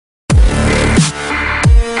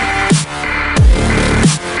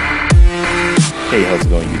Hey, how's it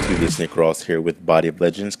going, YouTube? This is Nick Ross here with Body of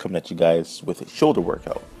Legends, coming at you guys with a shoulder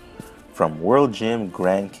workout from World Gym,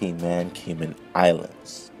 Grand Cayman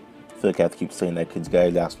Islands. I feel like I have to keep saying that because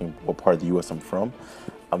guys ask me what part of the U.S. I'm from.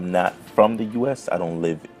 I'm not from the U.S. I don't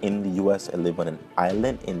live in the U.S. I live on an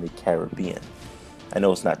island in the Caribbean. I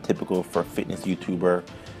know it's not typical for a fitness YouTuber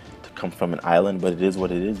to come from an island, but it is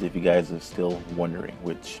what it is if you guys are still wondering,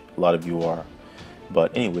 which a lot of you are.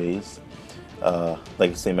 But anyways,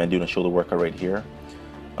 like I say, man, doing a shoulder workout right here.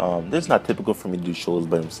 This is not typical for me to do shoulders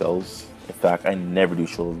by themselves. In fact, I never do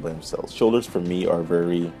shoulders by themselves. Shoulders for me are a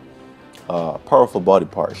very powerful body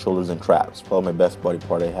part. Shoulders and traps, probably my best body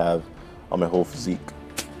part I have on my whole physique.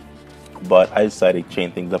 But I decided to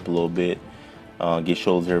change things up a little bit, get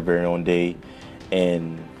shoulders their very own day,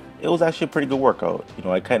 and it was actually a pretty good workout. You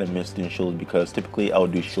know, I kind of missed doing shoulders because typically I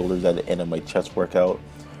would do shoulders at the end of my chest workout,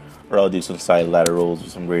 or I'll do some side laterals or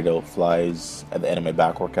some rear delt flies at the end of my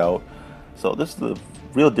back workout. So this is a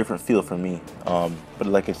real different feel for me. But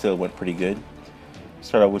like I said, it went pretty good.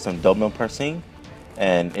 Started out with some dumbbell pressing,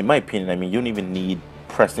 and in my opinion, I mean, you don't even need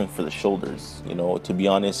pressing for the shoulders. You know, to be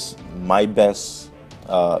honest, my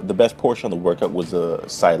the best portion of the workout was the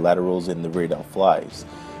side laterals and the rear delt flies.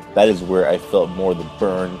 That is where I felt more the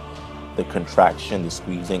burn, the contraction, the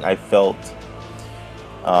squeezing. I felt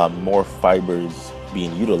more fibers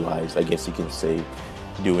being utilized, I guess you can say,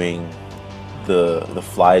 doing the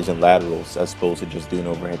flies and laterals as opposed to just doing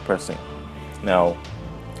overhead pressing. Now,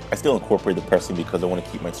 I still incorporate the pressing because I want to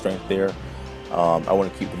keep my strength there. I want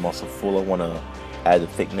to keep the muscle full. I want to add the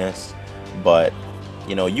thickness. But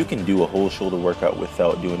you know, you can do a whole shoulder workout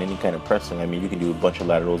without doing any kind of pressing. I mean, you can do a bunch of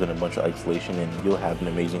laterals and a bunch of isolation, and you'll have an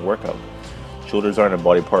amazing workout. Shoulders aren't a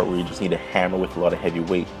body part where you just need to hammer with a lot of heavy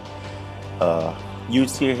weight. You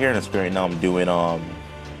see here in the screen right now, I'm doing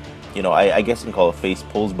you know, I guess you can call it face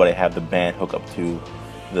pulls, but I have the band hooked up to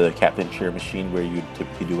the captain chair machine where you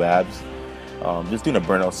typically do abs. Just doing a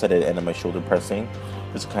burnout set at the end of my shoulder pressing,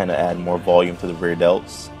 just kind of add more volume to the rear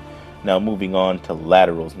delts. Now moving on to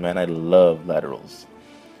laterals, man, I love laterals.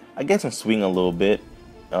 I guess I'm swinging a little bit.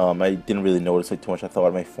 I didn't really notice it too much. I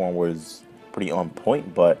thought my form was pretty on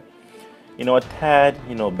point, but you know, a tad,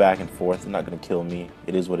 you know, back and forth. It's not going to kill me.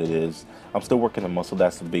 It is what it is. I'm still working the muscle.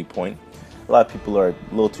 That's the big point. A lot of people are a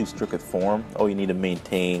little too strict with form. Oh, you need to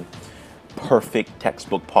maintain perfect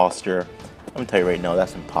textbook posture. I'm going to tell you right now,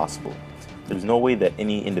 that's impossible. There's no way that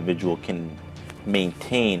any individual can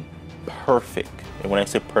maintain perfect, and when I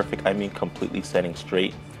say perfect, I mean completely setting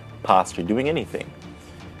straight posture, doing anything.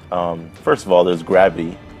 First of all, there's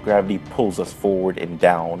gravity. Gravity pulls us forward and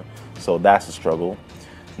down, so that's a struggle.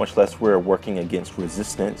 Much less we're working against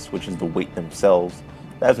resistance, which is the weight themselves.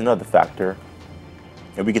 That's another factor.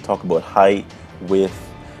 And we could talk about height, width,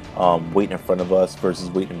 weight in front of us versus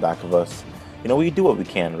weight in back of us. You know, we do what we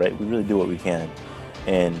can, right? We really do what we can.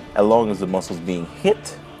 And as long as the muscle's being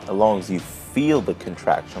hit, as long as you feel the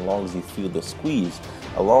contraction, as long as you feel the squeeze,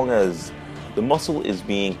 as long as the muscle is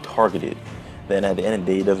being targeted, then at the end of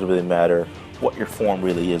the day, it doesn't really matter what your form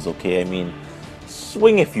really is, okay? I mean,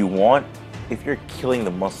 swing if you want. If you're killing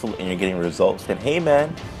the muscle and you're getting results, then hey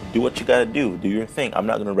man, do what you gotta do. Do your thing. I'm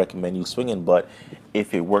not gonna recommend you swinging, but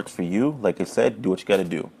if it works for you, like I said, do what you gotta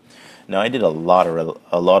do. Now I did a lot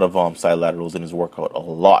of side laterals in this workout. A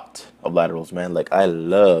lot of laterals, man. Like I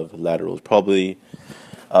love laterals. Probably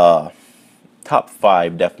top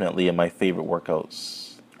 5 definitely in my favorite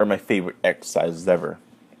workouts or my favorite exercises ever.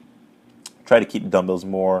 Try to keep dumbbells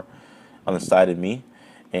more on the side of me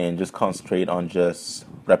and just concentrate on just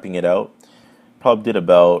repping it out. Probably did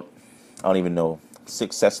about, I don't even know,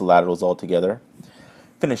 6 sets of laterals altogether.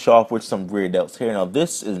 Finish off with some rear delts here. Now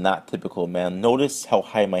this is not typical, man. Notice how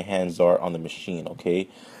high my hands are on the machine, okay?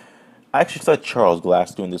 I actually saw Charles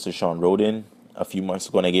Glass doing this to Sean Roden a few months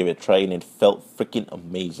ago and I gave it a try and it felt freaking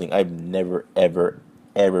amazing. I've never,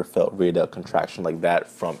 ever felt rear delt contraction like that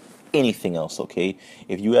from anything else, okay?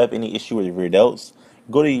 If you have any issue with your rear delts,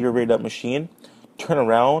 go to your rear delt machine, turn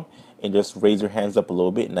around, and just raise your hands up a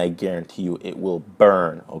little bit, and I guarantee you it will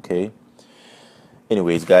burn, okay?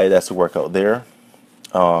 Anyways, guys, that's the workout there.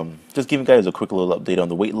 Just giving you guys a quick little update on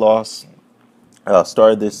the weight loss.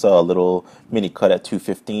 Started this little mini cut at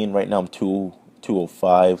 215. Right now I'm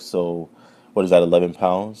 205, so what is that, 11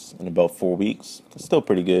 pounds in about 4 weeks? It's still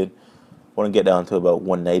pretty good. Want to get down to about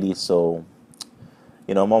 190, so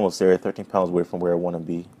you know, I'm almost there, 13 pounds away from where I want to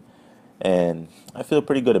be. And I feel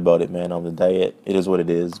pretty good about it, man. On the diet, it is what it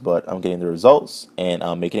is, but I'm getting the results and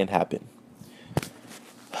I'm making it happen.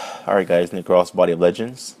 Alright guys, Nick Ross, Body of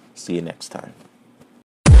Legends. See you next time.